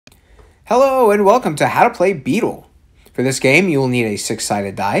Hello and welcome to How to Play Beetle. For this game, you will need a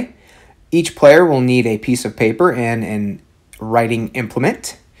 6-sided die. Each player will need a piece of paper and an writing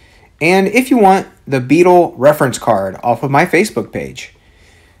implement. And if you want, the Beetle reference card off of my Facebook page.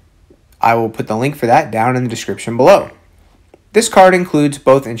 I will put the link for that down in the description below. This card includes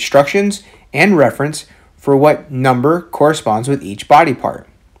both instructions and reference for what number corresponds with each body part.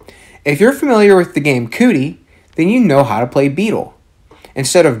 If you're familiar with the game Cootie, then you know how to play Beetle.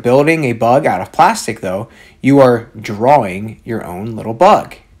 Instead of building a bug out of plastic, though, you are drawing your own little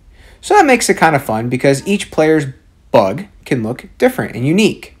bug. So that makes it kind of fun because each player's bug can look different and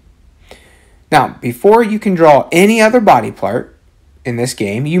unique. Now, before you can draw any other body part in this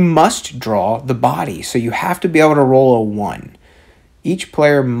game, you must draw the body. So you have to be able to roll a 1. Each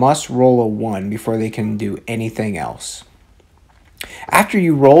player must roll a 1 before they can do anything else. After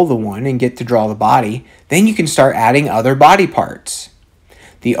you roll the 1 and get to draw the body, then you can start adding other body parts.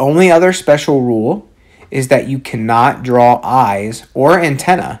 The only other special rule is that you cannot draw eyes or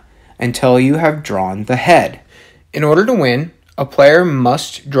antenna until you have drawn the head. In order to win, a player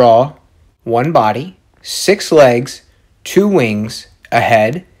must draw 1 body, 6 legs, 2 wings, a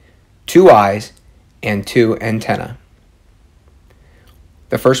head, 2 eyes, and 2 antennae.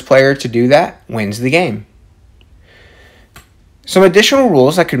 The first player to do that wins the game. Some additional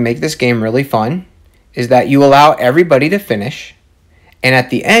rules that could make this game really fun is that you allow everybody to finish. And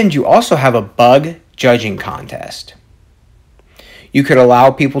at the end, you also have a bug judging contest. You could allow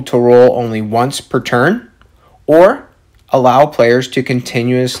people to roll only once per turn, or allow players to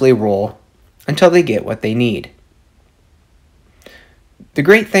continuously roll until they get what they need. The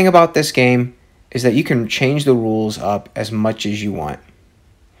great thing about this game is that you can change the rules up as much as you want.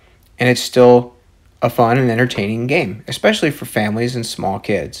 And it's still a fun and entertaining game, especially for families and small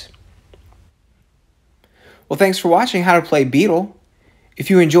kids. Well, thanks for watching How to Play Beetle. If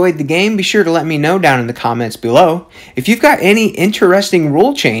you enjoyed the game, be sure to let me know down in the comments below. If you've got any interesting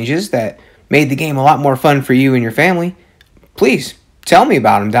rule changes that made the game a lot more fun for you and your family, please tell me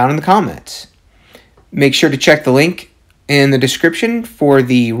about them down in the comments. Make sure to check the link in the description for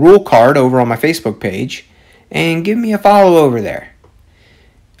the rule card over on my Facebook page, and give me a follow over there.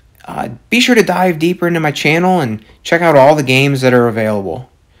 Be sure to dive deeper into my channel and check out all the games that are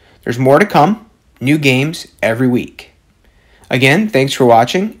available. There's more to come, new games every week. Again, thanks for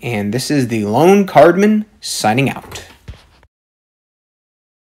watching, and this is the Lone Cardman signing out.